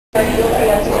Excuse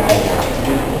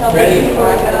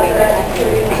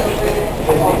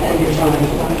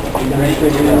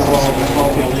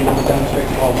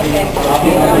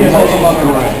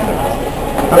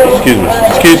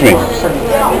me.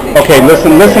 Okay,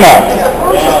 listen up.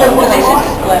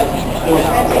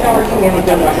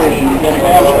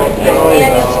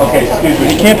 Okay, excuse me.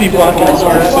 You can't be blocking this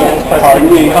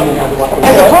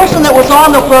As a person that was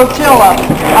on the flotilla,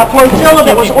 a flotilla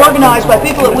that was organized by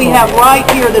people that we have right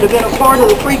here that have been a part of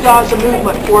the Free Gaza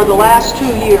Movement for the last 2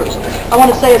 years, I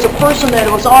want to say as a person that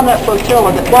was on that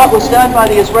flotilla, that what was done by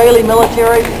the Israeli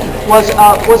military was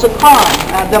a crime.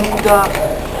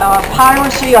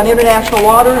 Piracy on international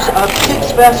waters of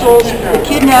 6 vessels, the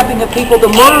kidnapping of people,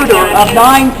 the murder of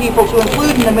 9 people, to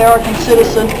include an American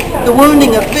citizen, the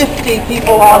wounding of 50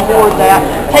 people on board that,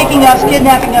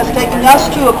 kidnapping us, taking us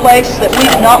to a place that we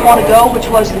did not want to go, which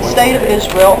was the state of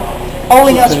Israel,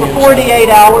 holding us for 48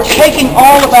 hours, taking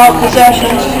all of our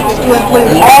possessions, to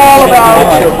include all of our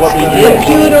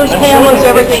computers, cameras,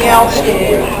 everything else.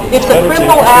 It's a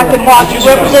criminal act, and what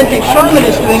Representative Sherman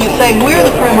is doing is saying we're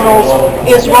the criminals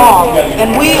is wrong,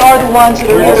 and we are the ones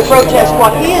that are here to protest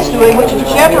what he is doing, which is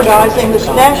jeopardizing the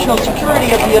national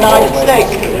security of the United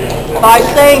States by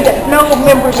saying that no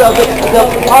members of the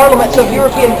parliaments of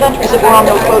European countries that were on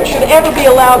those boats should ever be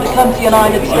allowed to come to the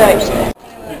United States.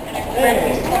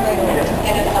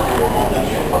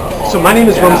 So my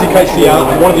name is Ramzi Kaisia.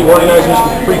 I'm one of the organizers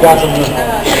of the Free Gaza Movement.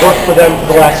 I've worked for them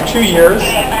for the last 2 years,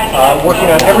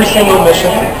 working on every single mission,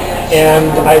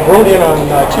 and I rode in on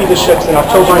 2 of the ships in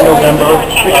October and November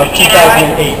of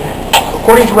 2008.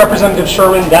 According to Representative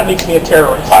Sherman, that makes me a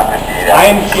terrorist. I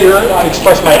am here to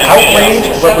express my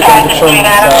outrage at Representative Sherman's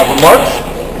remarks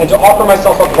and to offer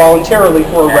myself up voluntarily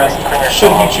for arrest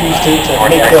should he choose to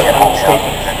make the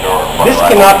statement. This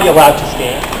cannot be allowed to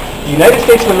stand. The United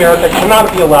States of America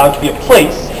cannot be allowed to be a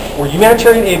place where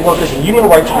humanitarian aid workers and human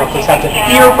rights workers have to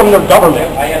fear from their government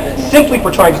simply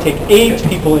for trying to take aid to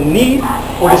people in need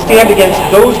or to stand against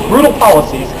those brutal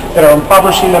policies that are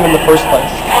impoverishing them in the first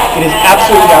place. It is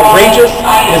absolutely outrageous.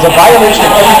 It is a violation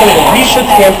of everything that we should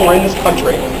stand for in this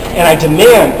country. And I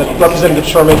demand that Representative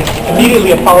Sherman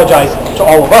immediately apologize to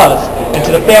all of us and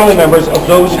to the family members of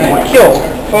those who were killed.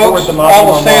 Folks, I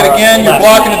will say it again, you're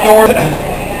blocking the door.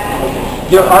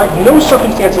 There are no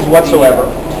circumstances whatsoever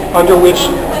under which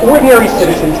ordinary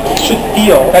citizens should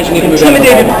feel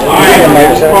intimidated.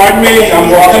 Pardon me,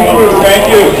 I'm walking through. Thank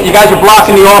you. You guys are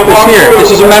blocking the office here.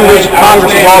 This is a member's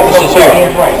Congress's office here.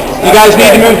 You guys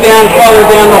need to move down further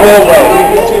down the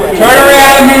hallway. Turn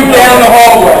around and move down the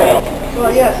hallway.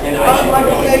 Well, yes, I'd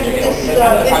like to say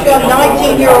that this young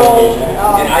 19-year-old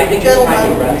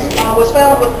gentleman was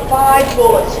found with 5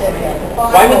 bullets in him,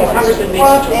 5 bullets,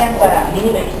 front and back.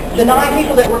 The 9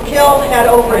 people that were killed had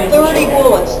over 30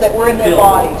 bullets that were in their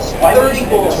bodies, 30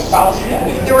 bullets.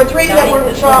 There were 3 that were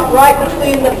shot right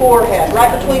between the forehead,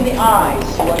 right between the eyes.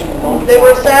 They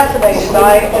were assassinated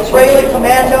by Israeli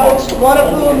commandos, one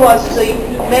of whom was the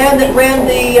man that ran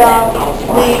the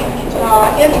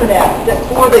internet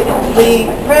for the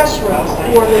press room,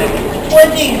 for the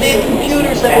 20 big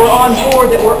computers that were on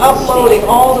board that were uploading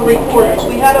all the reporters.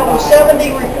 We had over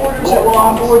 70 reporters that were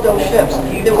on board those ships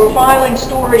that were filing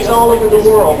stories all over the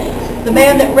world. The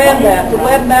man that ran that, the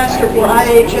webmaster for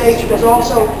IHH, was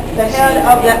also the head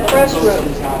of that press room.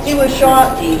 He was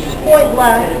shot point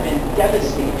blank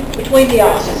between the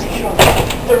eyes.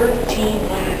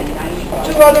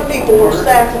 2 other people were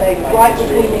assassinated right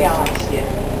between the eyes.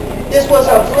 This was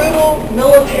a brutal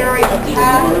military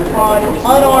attack on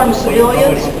unarmed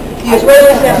civilians. The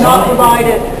Israelis have not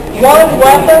provided one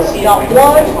weapon, not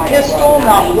one pistol,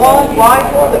 not one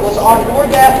rifle that was on board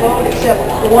that boat except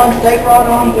the ones they brought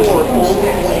on board.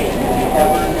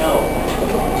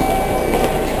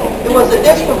 It was a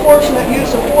disproportionate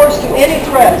use of force to any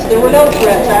threats. There were no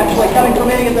threats actually coming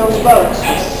from any of those boats.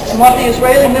 And what the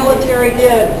Israeli military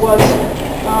did was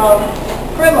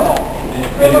criminal.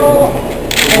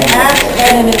 An act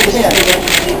and an intent.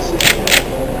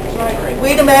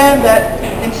 We demand that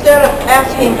instead of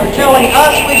asking or telling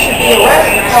us we should be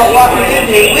arrested for what we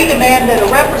do, we demand that a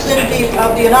representative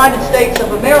of the United States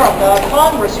of America, a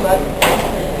congressman,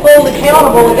 hold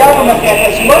accountable the government that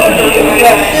has murdered a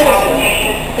U.S. citizen,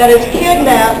 that has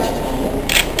kidnapped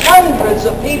hundreds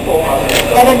of people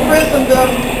and imprisoned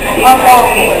them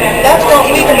unlawfully. That's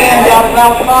what we demand out of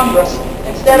our Congress.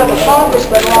 Instead of a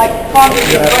congressman like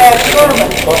Congressman Brad Sherman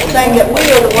saying that we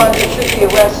are the ones that should be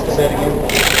arrested.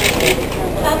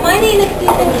 My name is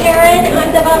Susan Karen. I'm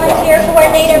the volunteer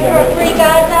coordinator for Free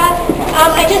Gaza.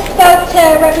 I just spoke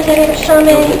to Representative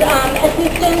Sherman's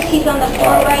assistant. He's on the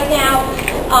floor right now.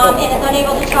 and is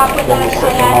unable to talk with us.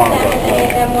 I asked them if any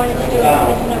of them wanted to do a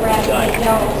citizen arrest, and they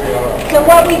don't. So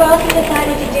what we've also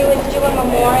decided to do is do a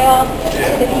memorial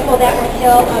to the people that were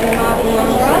killed on the mob in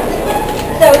Gaza.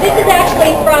 So this is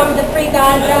actually from the Free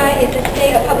Gaza. It's a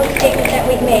public statement that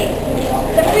we've made.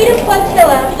 The Freedom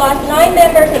Flotilla lost 9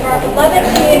 members of our beloved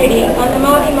community on the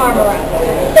Mavi Marmara.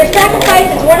 Their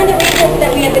sacrifice is one of the reasons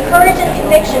that we have the courage and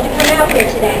conviction to come out here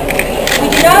today.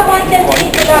 We do not want them to be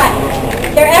forgotten.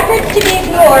 Their efforts to be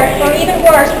ignored, or even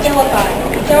worse, vilified.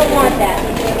 We don't want that.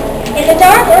 In the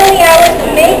dark early hours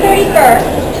of May 31st,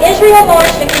 Israel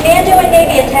launched a commando and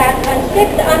Navy attack on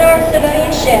 6 unarmed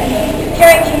civilian ships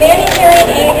carrying humanitarian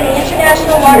aid in the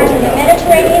international waters of the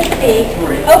Mediterranean Sea,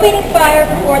 opening fire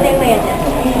before they landed.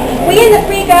 We in the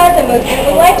Free Gaza Movement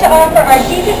would like to offer our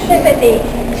deepest sympathy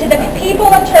to the people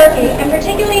of Turkey, and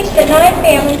particularly to the 9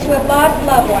 families who have lost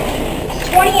loved ones.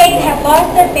 28 have lost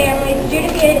their families due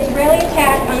to the Israeli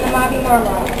attack on the Mavi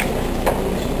Marmara.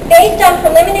 Based on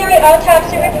preliminary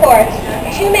autopsy reports,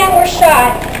 2 men were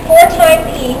shot 4 times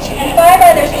each, and 5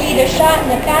 others were either shot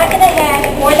in the back of the head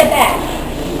or the back.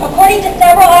 According to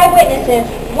several eyewitnesses,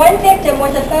 one victim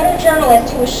was a photojournalist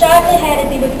who was shot in the head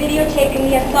as he was videotaping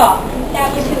the assault.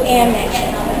 That was who Ann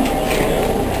mentioned.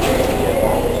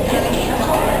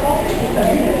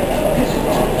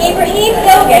 Ibrahim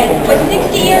Dogan was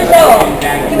 60 years old.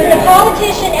 He was a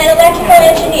politician and electrical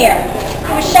engineer.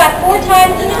 He was shot 4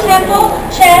 times in the temple,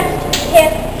 chest,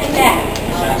 hip, and back.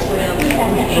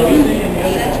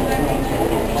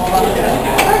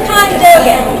 Furkan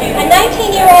Dogan, a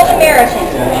 19-year-old American.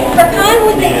 Furkan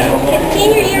was in his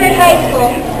senior year in high school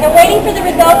and waiting for the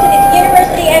results of his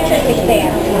university entrance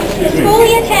exam. The school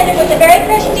he attended was a very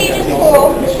prestigious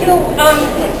school who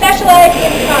specialized in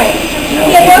science.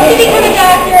 He had hoped to become a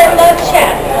doctor and loved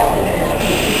chess.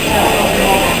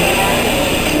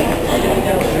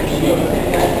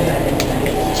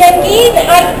 Cengiz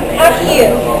Akyu,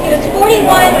 he was 41,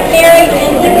 married,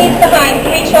 and he leaves behind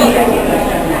 3 children.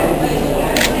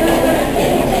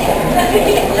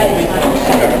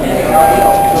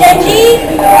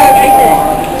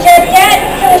 Jevdet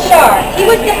Kilashar, he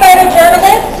was the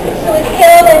photojournalist who was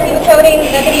killed as he was holding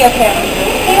the video camera.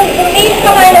 He leaves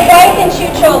behind a wife and 2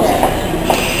 children.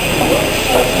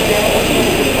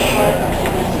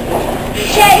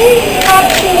 Chetan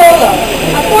Kapsulolo,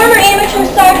 a former amateur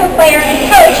soccer player and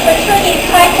coach for Turkey's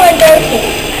Taekwondo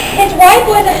team. His wife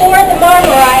was aboard the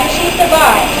Marmara and she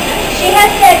survived. She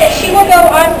has said that she will go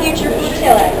on future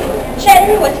flotillas.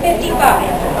 Chetan was 55.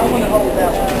 I want to hold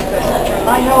that one.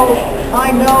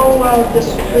 I know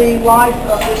the wife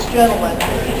of this gentleman.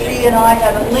 She and I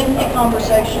had a lengthy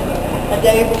conversation a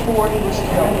day before he was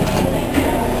killed.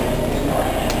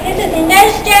 This is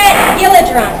Nezdat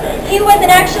Gilladron. He was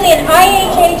actually an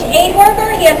IHH aid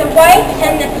worker. He has a wife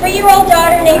and a 3-year-old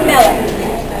daughter named Mela.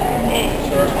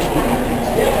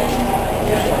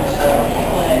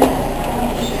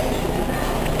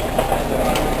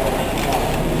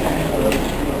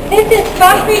 This is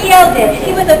Fakhri Yildiz.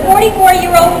 He was a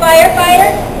 44-year-old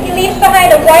firefighter. He leaves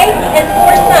behind a wife and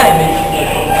 4 sons.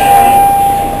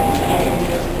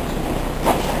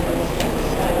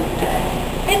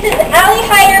 This is Ali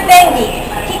Haider Bengi.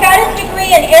 He got his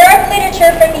degree in Arab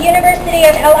literature from the University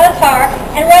of El Azhar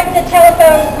and runs a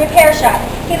telephone repair shop.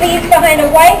 He leaves behind a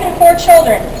wife and 4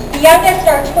 children. The youngest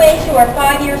are twins who are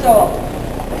 5 years old.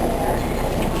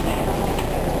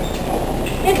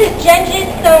 This is Cengiz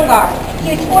Songar.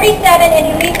 He was 47 and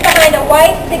he leaves behind a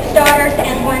wife, 6 daughters,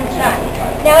 and 1 son.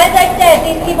 Now, as I said,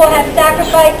 these people have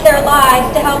sacrificed their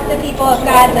lives to help the people of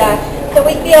Gaza. So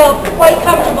we feel quite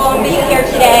comfortable in being here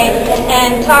today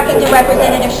and talking to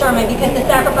Representative Sherman because the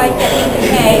sacrifice that he can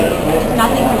pay is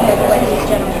nothing compared to what these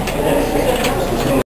gentlemen